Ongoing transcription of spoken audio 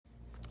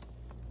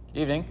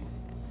Good evening.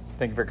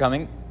 Thank you for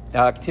coming.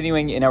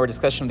 Continuing in our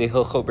discussion of the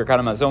Hilchot Birkat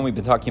Hamazon, we've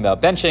been talking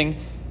about benching,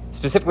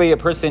 specifically a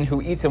person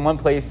who eats in one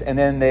place and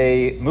then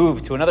they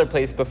move to another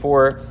place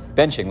before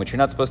benching, which you're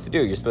not supposed to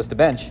do. You're supposed to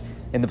bench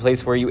in the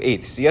place where you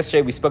ate. So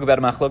yesterday we spoke about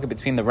a machloka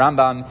between the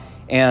Rambam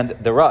and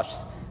the Rosh.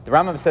 The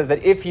Rambam says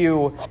that if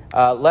you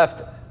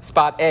left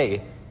spot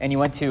A and you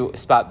went to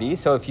spot B,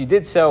 so if you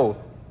did so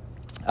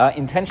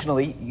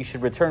intentionally, you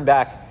should return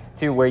back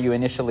to where you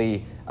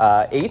initially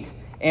ate.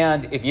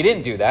 And if you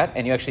didn't do that,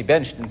 and you actually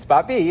benched in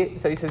spot B,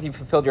 so he says you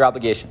fulfilled your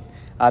obligation.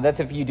 That's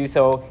if you do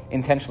so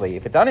intentionally.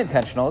 If it's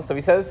unintentional, so he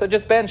says, so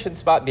just bench in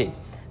spot B.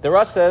 The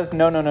Rosh says,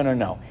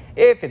 no.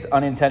 If it's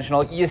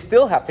unintentional, you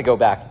still have to go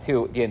back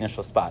to the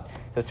initial spot.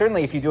 So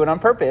certainly if you do it on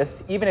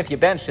purpose, even if you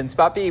benched in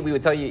spot B, we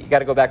would tell you got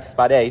to go back to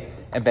spot A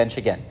and bench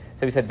again.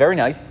 So he said, very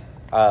nice,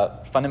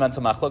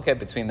 fundamental machloket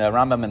between the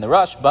Rambam and the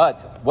Rosh,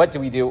 but what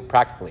do we do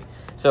practically?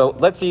 So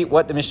let's see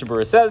what the Mishnah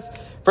Berurah says.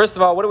 First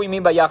of all, what do we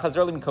mean by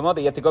Yachazor Limkomo,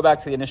 that you have to go back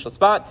to the initial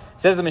spot?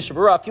 Says the Mishnah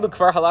Berurah, Afilu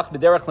kvar halach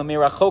b'derech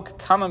lemirachok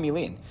kama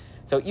milin.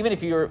 So even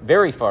if you're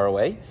very far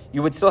away,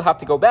 you would still have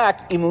to go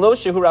back. Im lo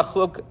shehu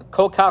rachok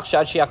kol kach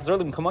shad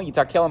sheyachzor limkomo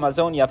yitakel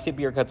hamazon yafsid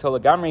birkato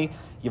legamri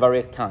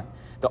yivarech kan.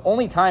 The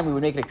only time we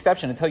would make an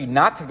exception and tell you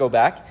not to go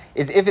back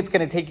is if it's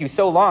going to take you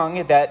so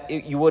long that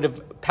you would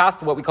have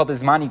passed what we call the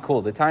zmani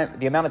kul,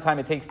 the amount of time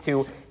it takes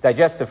to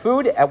digest the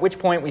food, at which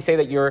point we say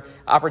that your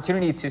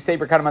opportunity to say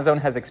Birkat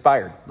Hamazon has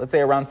expired, let's say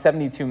around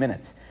 72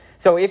 minutes.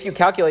 So if you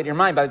calculate in your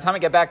mind, by the time I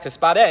get back to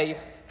spot A,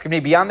 it's going to be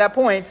beyond that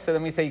point, so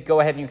then we say go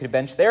ahead and you could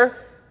bench there.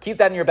 Keep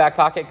that in your back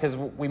pocket because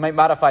we might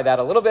modify that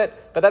a little bit,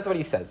 but that's what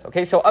he says.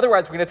 Okay, so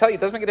otherwise we're going to tell you it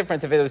doesn't make a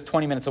difference if it was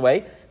 20 minutes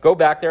away. Go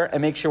back there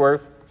and make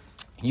sure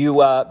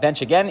you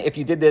bench again if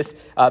you did this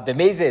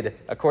b'mezid,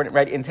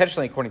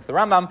 intentionally according to the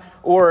Rambam,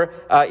 or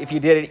if you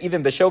did it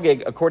even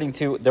b'shogeg according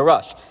to the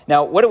Rosh.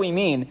 Now, what do we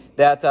mean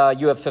that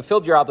you have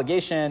fulfilled your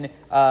obligation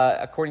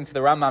according to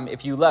the Rambam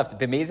if you left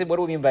b'mezid? What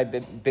do we mean by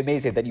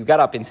b'mezid? That you got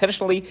up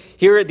intentionally.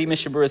 Here the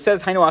Mishnah Berurah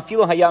says, "Hainu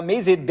afilu haya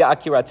mezid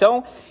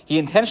be'akirato." He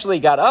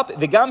intentionally got up.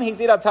 V'gam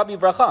hizid atzah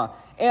b'vracha.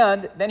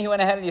 And then he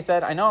went ahead and he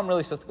said, I know I'm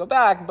really supposed to go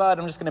back, but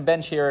I'm just going to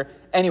bench here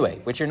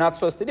anyway, which you're not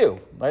supposed to do.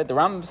 Right? The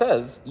Rambam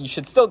says you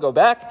should still go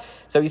back.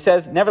 So he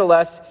says,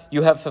 nevertheless,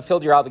 you have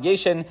fulfilled your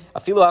obligation,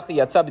 afilu achi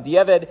yatzah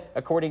b'diavad,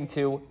 according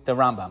to the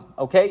Rambam.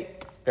 Okay?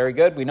 Very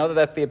good. We know that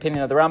that's the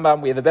opinion of the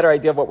Rambam. We have a better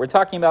idea of what we're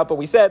talking about, but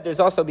we said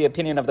there's also the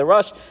opinion of the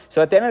Rosh.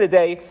 So at the end of the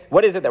day,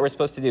 what is it that we're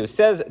supposed to do?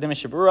 Says the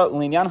Mishnah Berurah,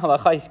 Ulinyan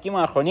halacha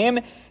hiskimu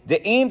achronim,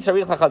 de'ein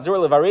tzarich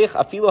lachazor levarich,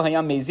 afilu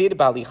hayam mezid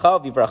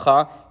b'halicha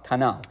v'ivracha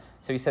kanal.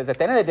 So he says, at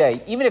the end of the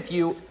day, even if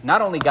you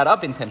not only got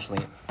up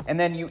intentionally, and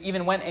then you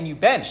even went and you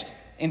benched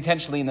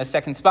intentionally in the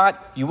second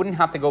spot, you wouldn't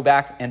have to go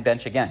back and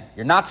bench again.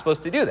 You're not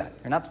supposed to do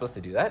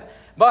that.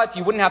 But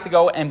you wouldn't have to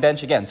go and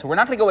bench again. So we're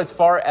not going to go as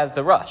far as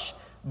the Rosh.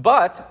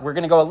 But we're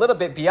going to go a little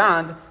bit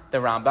beyond the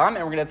Rambam,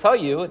 and we're going to tell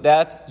you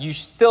that the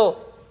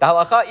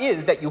halacha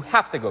is that you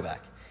have to go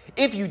back.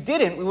 If you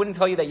didn't, we wouldn't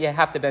tell you that you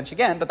have to bench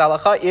again, but the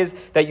halacha is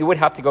that you would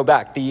have to go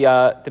back.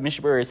 The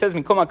Mishnah Berurah says,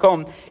 Mikom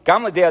makom,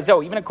 gam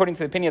l'de'azo, even according to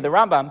the opinion of the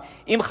Rambam,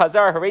 im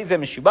chazar harei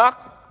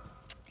meshubach.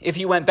 If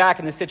you went back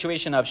in the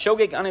situation of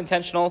shogeg,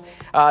 unintentional,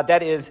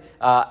 that is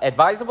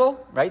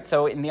advisable, right?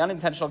 So in the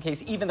unintentional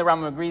case, even the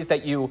Rambam agrees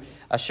that you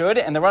should,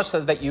 and the Rosh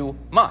says that you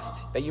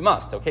must,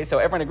 okay? So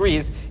everyone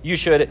agrees you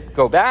should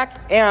go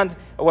back, and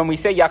when we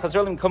say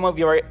Yachazor Limkomo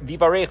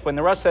Vivarech, when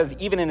the Rosh says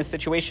even in a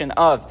situation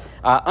of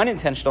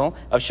unintentional,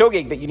 of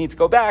shogeg, that you need to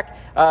go back,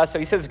 so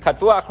he says,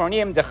 Katvu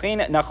achronim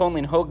dachin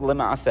nachon linhog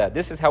lema'aseh.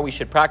 This is how we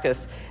should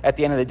practice at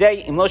the end of the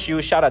day. Im lo shiu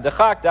shara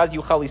dachak, daz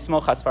yuchal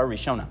lismoch hasfar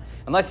rishona.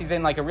 Unless he's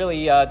in like a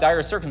really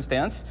dire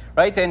circumstance,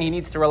 right? And he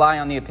needs to rely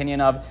on the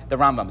opinion of the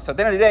Rambam. So at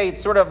the end of the day,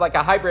 it's sort of like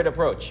a hybrid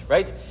approach,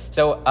 right?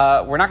 So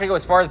we're not going to go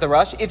as far as the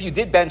Rosh. If you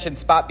did bench in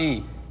spot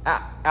B,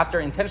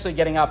 after intentionally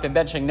getting up and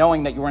benching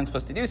knowing that you weren't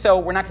supposed to do so,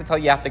 we're not going to tell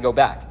you have to go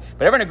back.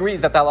 But everyone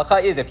agrees that the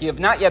halacha is if you have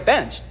not yet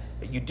benched,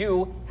 that you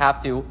do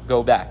have to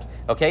go back.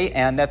 Okay,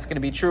 and that's going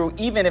to be true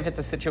even if it's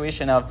a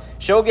situation of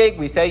shogeg.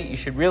 We say you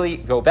should really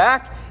go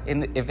back.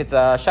 If it's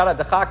a shara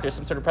dachak, there's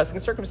some sort of pressing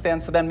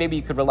circumstance, so then maybe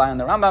you could rely on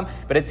the Rambam.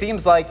 But it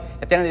seems like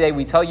at the end of the day,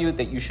 we tell you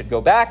that you should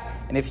go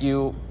back, and if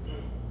you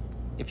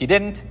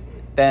didn't,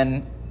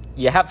 then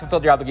you have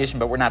fulfilled your obligation,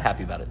 but we're not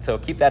happy about it. So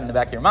keep that in the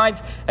back of your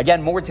mind.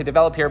 Again, more to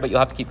develop here, but you'll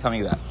have to keep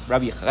coming back.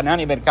 Rabbi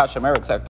Chanani ben Kasha Meretz